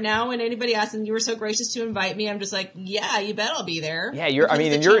more. And now when anybody asks, and you were so gracious to invite me, I'm just like, yeah, you bet I'll be there. Yeah, you're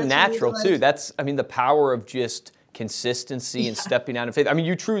a natural too. That's the power of just consistency and stepping out of faith.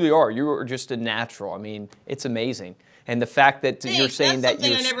 You truly are. You are just a natural. It's amazing. And the fact that you're saying that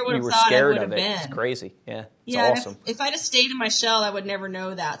you were scared of it is crazy. Yeah, it's awesome. If I just stayed in my shell, I would never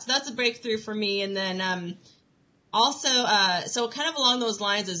know that. So that's a breakthrough for me. And then also, so kind of along those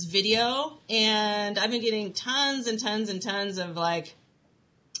lines is video. And I've been getting tons and tons and tons of like,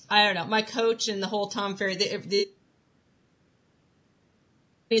 I don't know, my coach and the whole Tom Ferry, they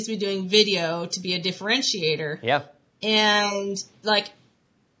needs to be doing video to be a differentiator. Yeah. And like,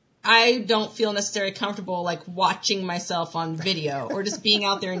 I don't feel necessarily comfortable like watching myself on video or just being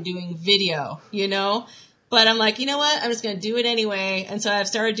out there and doing video, But I'm like, you know what? I'm just going to do it anyway. And so I've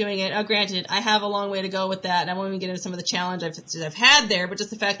started doing it. Now, granted, I have a long way to go with that. And I won't even get into some of the challenge I've had there. But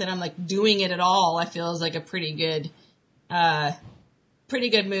just the fact that I'm like doing it at all, I feel is like a pretty good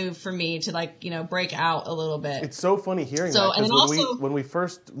move for me to like, break out a little bit. It's so funny hearing that because when we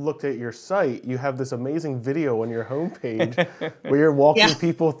first looked at your site, you have this amazing video on your homepage where you're walking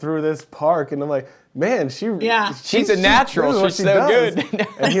people through this park, and I'm like, man, she's a natural. She's so good.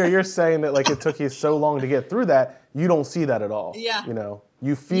 And here you're saying that like it took you so long to get through that. You don't see that at all. Yeah.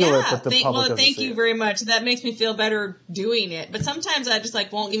 You feel it, but the public doesn't thank see you it. very much. That makes me feel better doing it. But sometimes I just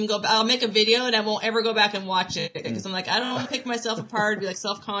like won't even go. I'll make a video and I won't ever go back and watch it because I'm like, I don't want to pick myself apart, be like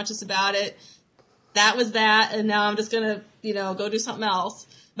self-conscious about it. That was that, and now I'm just gonna go do something else.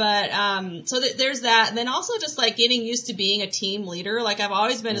 But so there's that. And then also just like getting used to being a team leader. Like I've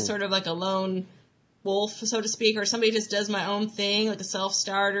always been a sort of like a lone wolf, so to speak, or somebody just does my own thing, like a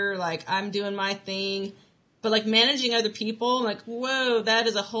self-starter. Like I'm doing my thing. But like managing other people, I'm like, whoa, that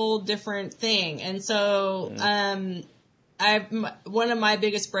is a whole different thing. And so, one of my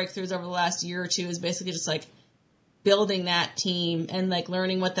biggest breakthroughs over the last year or two is basically just like building that team and like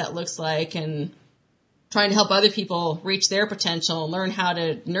learning what that looks like and trying to help other people reach their potential and learn how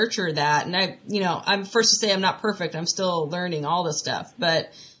to nurture that. And I'm first to say I'm not perfect. I'm still learning all this stuff,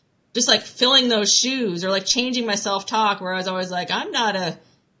 but just like filling those shoes or like changing my self-talk where I was always like, I'm not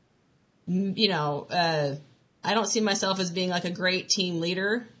I don't see myself as being like a great team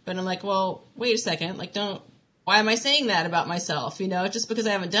leader, but I'm like, well, wait a second. Like, why am I saying that about myself? Just because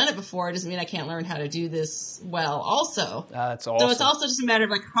I haven't done it before doesn't mean I can't learn how to do this well also. That's awesome. So it's also just a matter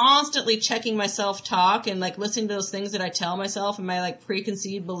of like constantly checking my self-talk and like listening to those things that I tell myself and my like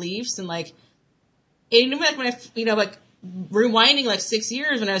preconceived beliefs and like, even like when like rewinding like 6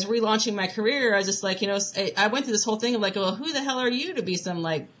 years when I was relaunching my career, I was just like, I went through this whole thing of like, well, who the hell are you to be some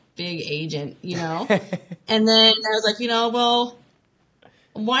like big agent, And then I was like, well,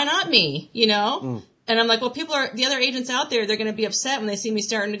 why not me, And I'm like, well, the other agents out there, they're going to be upset when they see me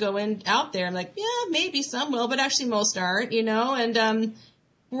starting to go out there. I'm like, yeah, maybe some will, but actually most aren't, And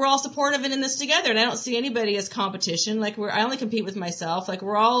we're all supportive and in this together, and I don't see anybody as competition. Like I only compete with myself. Like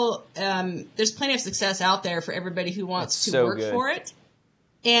we're all, there's plenty of success out there for everybody who wants to work for it.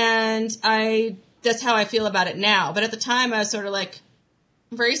 And that's how I feel about it now. But at the time I was sort of like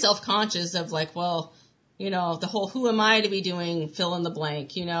very self-conscious of like, well, you know, the whole, who am I to be doing fill in the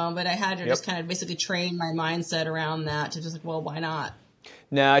blank, you know, but I had to just kind of basically train my mindset around that to just like, well, why not?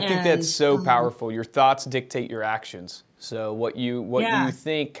 No, I think that's so powerful. Your thoughts dictate your actions. So what you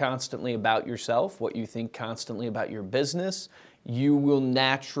think constantly about yourself, what you think constantly about your business, you will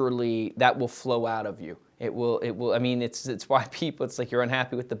naturally, that will flow out of you. It will, I mean, it's why people, it's like you're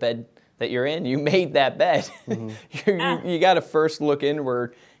unhappy with the bed that you're in. You made that bed. You got to first look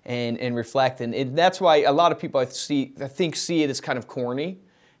inward and reflect. And that's why a lot of people I think see it as kind of corny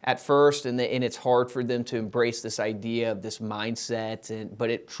at first, and it's hard for them to embrace this idea of this mindset.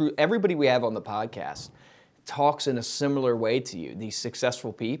 But everybody we have on the podcast talks in a similar way to you, these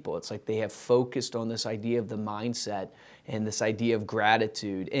successful people. It's like they have focused on this idea of the mindset and this idea of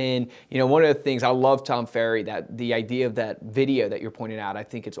gratitude. And, you know, one of the things, I love Tom Ferry, that the idea of that video that you're pointing out, I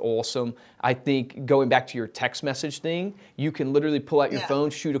think it's awesome. I think going back to your text message thing, you can literally pull out your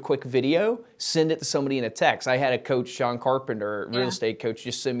phone, shoot a quick video, send it to somebody in a text. I had a coach, Sean Carpenter, real estate coach,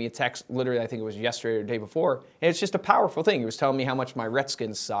 just send me a text, literally I think it was yesterday or the day before, and it's just a powerful thing. He was telling me how much my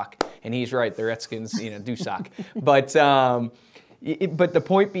Redskins suck, and he's right, the Redskins, you know, do suck. But the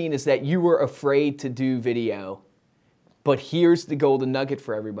point being is that you were afraid to do video. But here's the golden nugget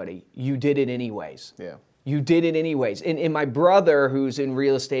for everybody. You did it anyways. Yeah. You did it anyways. And my brother, who's in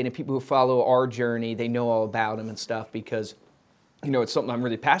real estate, and people who follow our journey, they know all about him and stuff because, you know, it's something I'm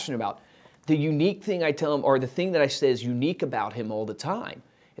really passionate about. The unique thing I tell him, or the thing that I say is unique about him all the time,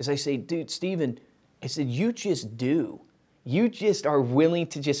 is I say, dude, Stephen, I said, you just do. You just are willing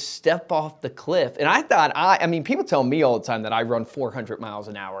to just step off the cliff. And I thought, I mean, people tell me all the time that I run 400 miles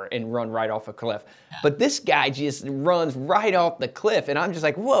an hour and run right off a cliff. But this guy just runs right off the cliff. And I'm just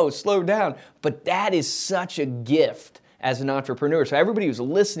like, whoa, slow down. But that is such a gift as an entrepreneur. So everybody who's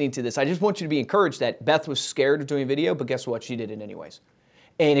listening to this, I just want you to be encouraged that Beth was scared of doing video, but guess what? She did it anyways.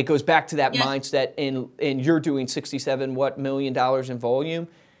 And it goes back to that mindset, and you're doing $67 million in volume.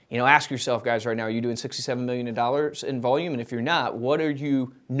 You know, ask yourself, guys, right now, are you doing $67 million in volume? And if you're not, what are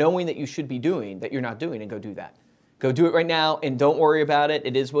you knowing that you should be doing that you're not doing? And go do that. Go do it right now, and don't worry about it.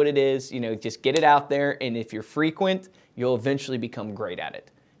 It is what it is. You know, just get it out there, and if you're frequent, you'll eventually become great at it.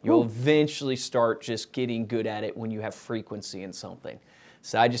 You'll eventually start just getting good at it when you have frequency in something.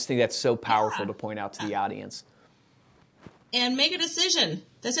 So I just think that's so powerful to point out to the audience. And make a decision.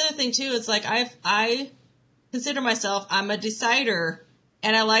 That's the other thing, too. It's like I consider myself, I'm a decider.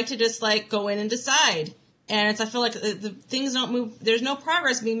 And I like to just like go in and decide. And I feel like the things don't move. There's no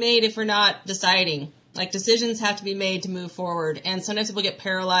progress being made if we're not deciding. Like decisions have to be made to move forward. And sometimes people get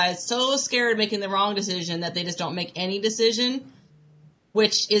paralyzed, so scared of making the wrong decision that they just don't make any decision,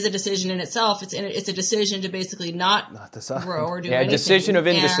 which is a decision in itself. It's a decision to basically not decide. Grow or do anything. Yeah, decision of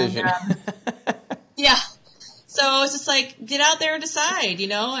indecision. Yeah. So it's just like get out there and decide, you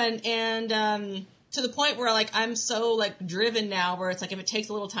know, and to the point where like I'm so like driven now where it's like if it takes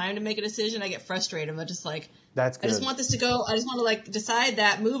a little time to make a decision, I get frustrated. I'm just like, that's good. I just want this to go. I just want to like decide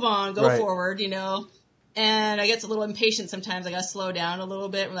that, move on, go forward, you know. And I get a little impatient sometimes. I got to slow down a little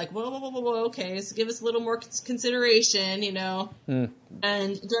bit. We're like, whoa, okay, so give us a little more consideration, you know. And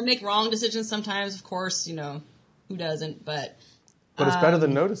do I make wrong decisions sometimes? Of course, you know, who doesn't? But it's better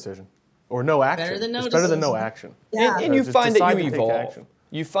than no decision or no action. Better than no better than no action. Yeah. And you find that you evolve.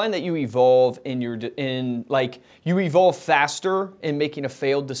 You find that you evolve you evolve faster in making a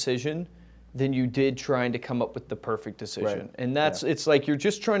failed decision than you did trying to come up with the perfect decision. Right. And it's like you're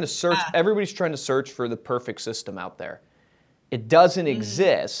just trying to search, everybody's trying to search for the perfect system out there. It doesn't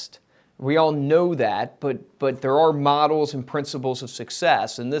exist. We all know that, but there are models and principles of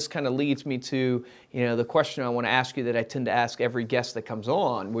success. And this kind of leads me to, you know, the question I want to ask you that I tend to ask every guest that comes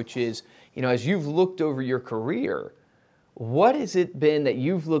on, which is, you know, as you've looked over your career, what has it been that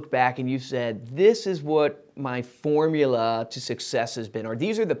you've looked back and you've said, this is what my formula to success has been, or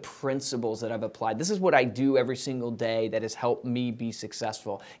these are the principles that I've applied. This is what I do every single day that has helped me be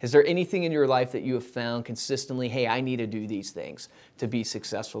successful. Is there anything in your life that you have found consistently, hey, I need to do these things to be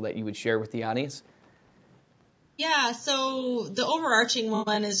successful, that you would share with the audience? Yeah, so the overarching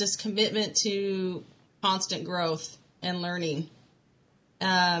one is just commitment to constant growth and learning.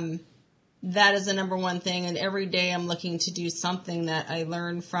 That is the number one thing, and every day I'm looking to do something that I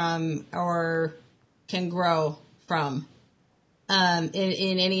learn from or can grow from in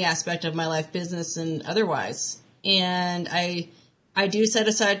any aspect of my life, business and otherwise. And I I do set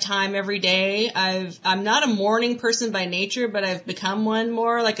aside time every day. I'm not a morning person by nature, but I've become one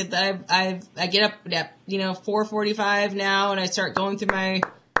more. Like I get up at 4:45 now, and I start going through my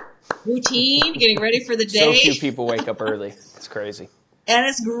routine, getting ready for the day. So few people wake up early. It's crazy. And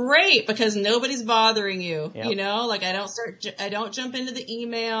it's great because nobody's bothering you. Yep. You know, like I don't jump into the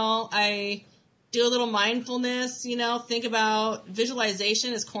email. I do a little mindfulness, think about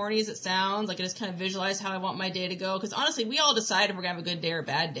visualization, as corny as it sounds. Like I just kind of visualize how I want my day to go. Because honestly, we all decide if we're going to have a good day or a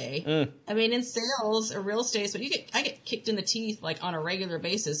bad day. I mean, in sales or real estate, but I get kicked in the teeth like on a regular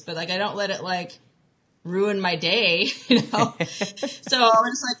basis, but like I don't let it like ruin my day, So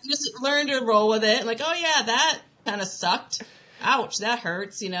I'm just learn to roll with it. Like, oh yeah, that kind of sucked. Ouch, that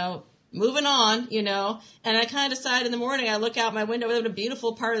hurts, moving on, and I kind of decide in the morning, I look out my window. We live in a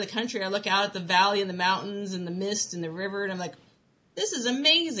beautiful part of the country. I look out at the valley and the mountains and the mist and the river, and I'm like, this is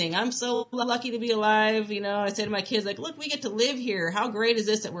amazing. I'm so lucky to be alive. I say to my kids, like, look, we get to live here. How great is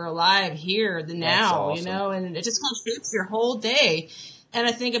this that we're alive here, the now, That's awesome. and it just kind of shapes your whole day. And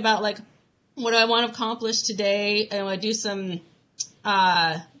I think about like, what do I want to accomplish today? And I do some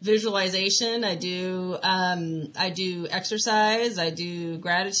visualization. I do exercise. I do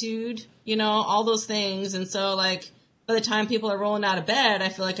gratitude, all those things. And so like by the time people are rolling out of bed, I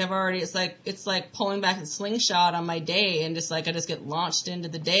feel like it's like pulling back a slingshot on my day, and just like I just get launched into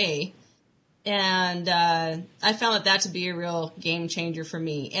the day. And I found that to be a real game changer for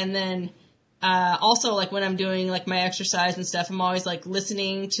me. And then also like when I'm doing like my exercise and stuff, I'm always like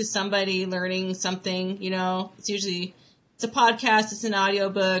listening to somebody, learning something, it's a podcast, it's an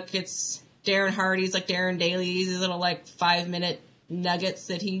audiobook, it's Darren Hardy's, like Darren Daly's, these little like 5-minute nuggets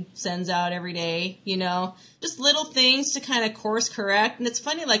that he sends out every day, just little things to kind of course correct. And it's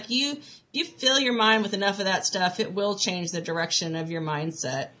funny, like you fill your mind with enough of that stuff, it will change the direction of your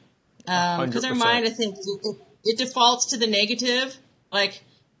mindset. Because our mind, I think it defaults to the negative, like,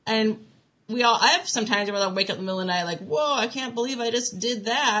 and I have sometimes where I'll wake up in the middle of the night like, whoa, I can't believe I just did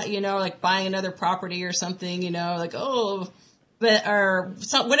that, like buying another property or something, like, or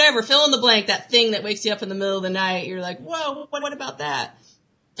whatever, fill in the blank, that thing that wakes you up in the middle of the night. You're like, whoa, what about that?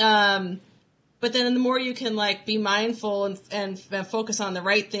 But then the more you can like be mindful and focus on the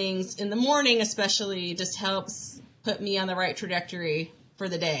right things in the morning, especially, just helps put me on the right trajectory for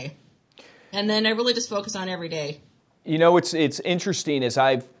the day. And then I really just focus on every day. It's interesting as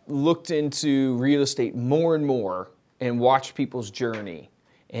I've looked into real estate more and more and watched people's journey.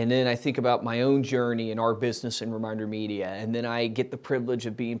 And then I think about my own journey in our business in Reminder Media. And then I get the privilege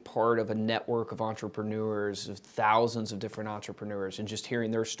of being part of a network of entrepreneurs, of thousands of different entrepreneurs, and just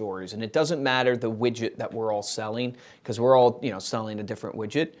hearing their stories. And it doesn't matter the widget that we're all selling, because we're all, selling a different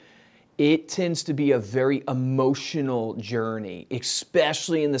widget. It tends to be a very emotional journey,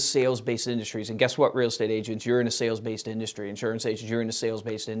 especially in the sales-based industries. And guess what, real estate agents? You're in a sales-based industry. Insurance agents, you're in a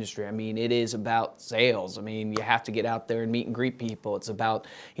sales-based industry. I mean, it is about sales. I mean, you have to get out there and meet and greet people. It's about,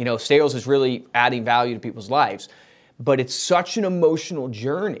 sales is really adding value to people's lives. But it's such an emotional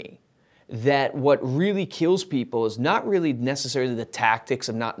journey that what really kills people is not really necessarily the tactics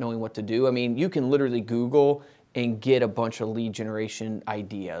of not knowing what to do. I mean, you can literally Google and get a bunch of lead generation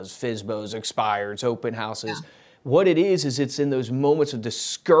ideas, FSBOs, expireds, open houses. Yeah. What it is it's in those moments of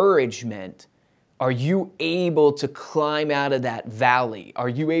discouragement. Are you able to climb out of that valley? Are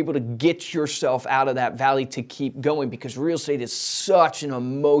you able to get yourself out of that valley to keep going? Because real estate is such an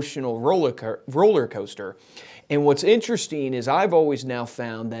emotional roller coaster. And what's interesting is I've always now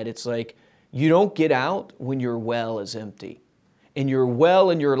found that it's like you don't get out when your well is empty. And your well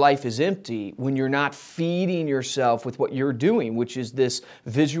in your life is empty when you're not feeding yourself with what you're doing, which is this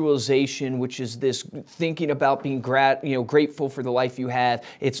visualization, which is this thinking about being grateful for the life you have.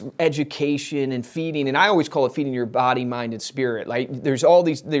 It's education and feeding, and I always call it feeding your body, mind, and spirit. Like there's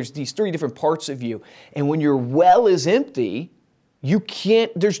these 3 different parts of you, and when your well is empty,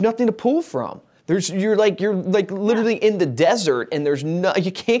 there's nothing to pull from. You're literally in the desert, and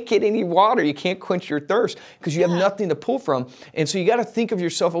you can't get any water. You can't quench your thirst because you have nothing to pull from. And so you got to think of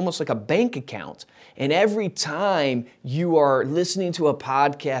yourself almost like a bank account. And every time you are listening to a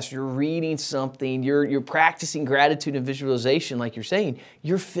podcast, you're reading something, you're practicing gratitude and visualization, like you're saying,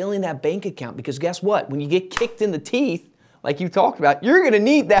 you're filling that bank account. Because guess what? When you get kicked in the teeth, like you talked about, you're going to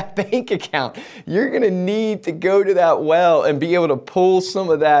need that bank account. You're going to need to go to that well and be able to pull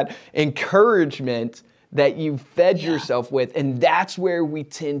some of that encouragement that you fed yourself with. And that's where we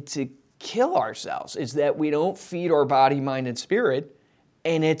tend to kill ourselves, is that we don't feed our body, mind, and spirit.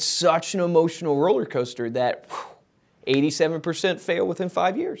 And it's such an emotional roller coaster that 87% fail within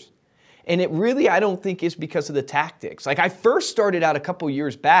 5 years. And it really, I don't think is because of the tactics. Like I first started out a couple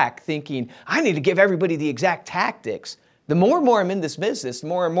years back thinking, I need to give everybody the exact tactics. the more and more I'm in this business, the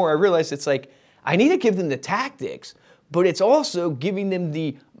more and more I realize it's like, I need to give them the tactics, but it's also giving them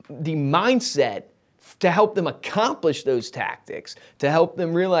the mindset to help them accomplish those tactics, to help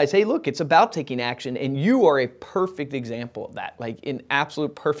them realize, hey, look, it's about taking action, and you are a perfect example of that, like an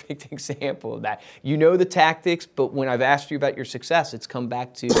absolute perfect example of that. You know the tactics, but when I've asked you about your success, it's come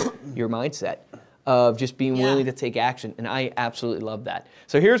back to your mindset of just being willing to take action, and I absolutely love that.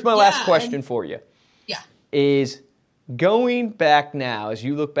 So here's my last question for you. Is going back now, as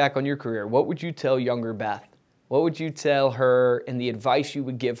you look back on your career, what would you tell younger Beth? What would you tell her, and the advice you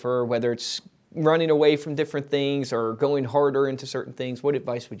would give her, whether it's running away from different things or going harder into certain things? What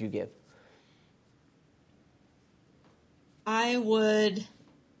advice would you give? I mean,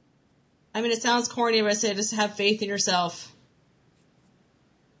 it sounds corny, but I say just have faith in yourself.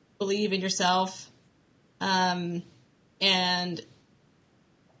 Believe in yourself. And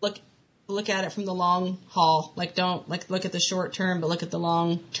look at it from the long haul. Like, don't look at the short term, but look at the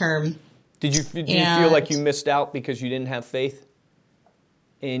long term. Did you feel like you missed out because you didn't have faith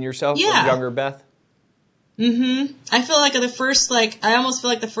in yourself, younger Beth? Mm-hmm. I feel like I almost feel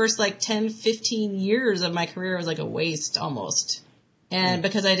like the first 10, 15 years of my career was like a waste almost. And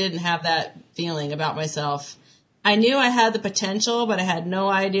because I didn't have that feeling about myself. I knew I had the potential, but I had no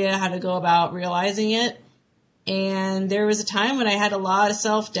idea how to go about realizing it. And there was a time when I had a lot of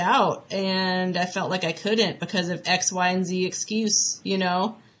self-doubt, and I felt like I couldn't because of X, Y, and Z excuse,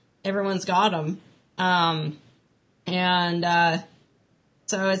 Everyone's got them. So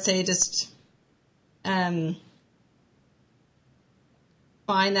I would say just find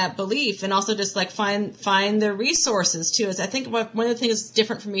that belief, and also just find the resources too. I think one of the things that's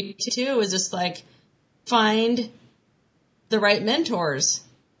different for me too is just find the right mentors,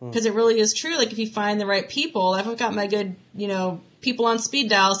 because it really is true. If you find the right people, I've got my good, people on speed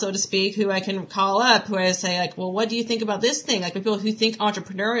dial, so to speak, who I can call up, who I say well, what do you think about this thing? People who think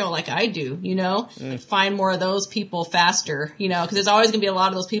entrepreneurial like I do, find more of those people faster, because there's always going to be a lot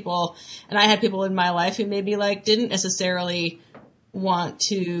of those people. And I had people in my life who maybe didn't necessarily want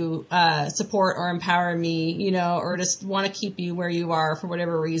to support or empower me, or just want to keep you where you are for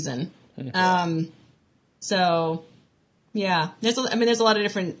whatever reason. So yeah, there's a lot of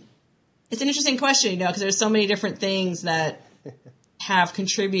different, it's an interesting question, because there's so many different things that have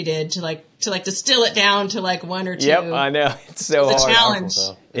contributed to distill it down to one or two. Yep, I know. It's so hard. It's a challenge.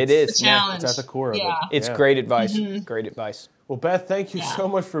 It is. It's a challenge. It's at the core of it. It's great advice. Great advice. Well, Beth, thank you so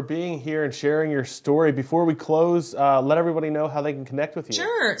much for being here and sharing your story. Before we close, let everybody know how they can connect with you.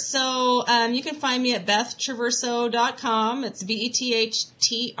 Sure. So you can find me at BethTraverso.com. It's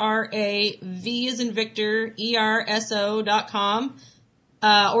BETHTRA, V as in Victor, ERSO.com.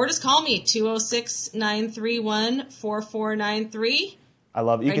 Or just call me, 206-931-4493. I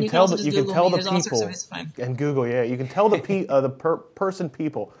love it. You can tell the people, and Google, you can tell the person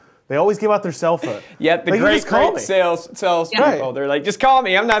people. They always give out their cell phone. Yep, the great sales people. Right. They're like, just call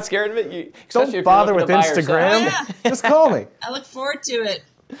me. I'm not scared of it. Don't bother with Instagram. Just call me. I look forward to it.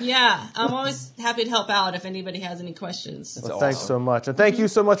 Yeah, I'm always happy to help out if anybody has any questions. Well, thanks so much. And thank you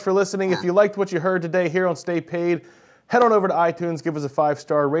so much for listening. If you liked what you heard today here on Stay Paid, head on over to iTunes, give us a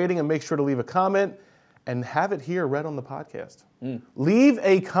 5-star rating, and make sure to leave a comment and have it here read on the podcast. Leave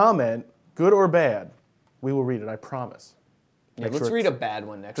a comment, good or bad. We will read it, I promise. Let's read a bad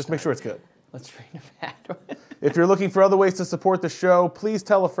one next time. Just make sure it's good. Let's read a bad one. If you're looking for other ways to support the show, please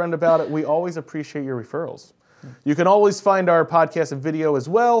tell a friend about it. We always appreciate your referrals. You can always find our podcast and video as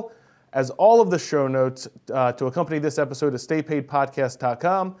well as all of the show notes to accompany this episode at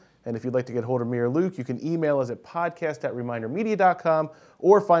staypaidpodcast.com. And if you'd like to get hold of me or Luke, you can email us at podcast@remindermedia.com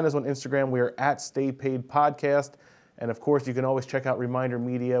or find us on Instagram. We are at staypaidpodcast. And of course, you can always check out Reminder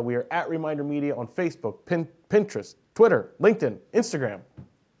Media. We are at Reminder Media on Facebook, Pinterest, Twitter, LinkedIn, Instagram,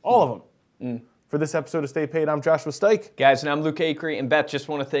 all of them. For this episode of Stay Paid, I'm Joshua Stike. Guys, and I'm Luke Acree. And Beth, just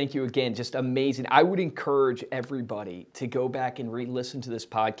want to thank you again. Just amazing. I would encourage everybody to go back and re-listen to this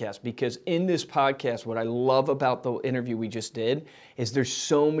podcast, because in this podcast, what I love about the interview we just did is there's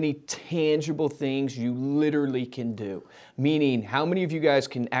so many tangible things you literally can do. Meaning, how many of you guys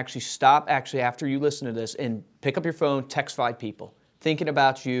can actually stop after you listen to this and pick up your phone, text 5 people thinking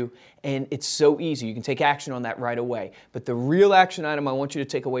about you, and it's so easy. You can take action on that right away. But the real action item I want you to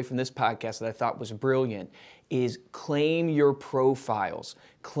take away from this podcast that I thought was brilliant is claim your profiles.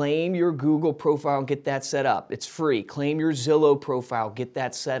 Claim your Google profile and get that set up. It's free. Claim your Zillow profile, get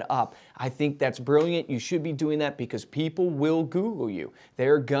that set up. I think that's brilliant. You should be doing that because people will Google you.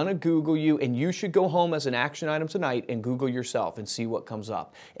 They're gonna Google you, and you should go home as an action item tonight and Google yourself and see what comes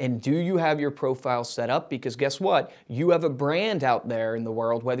up. And do you have your profile set up? Because guess what? You have a brand out there in the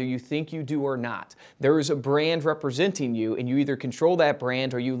world, whether you think you do or not. There is a brand representing you, and you either control that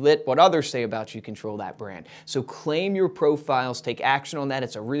brand or you let what others say about you control that brand. So claim your profiles, take action on that.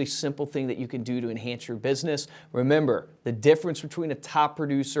 It's a really simple thing that you can do to enhance your business. Remember, the difference between a top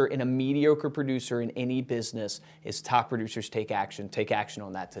producer and a mediocre producer in any business is top producers take action. Take action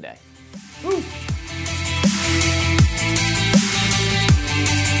on that today. Woo.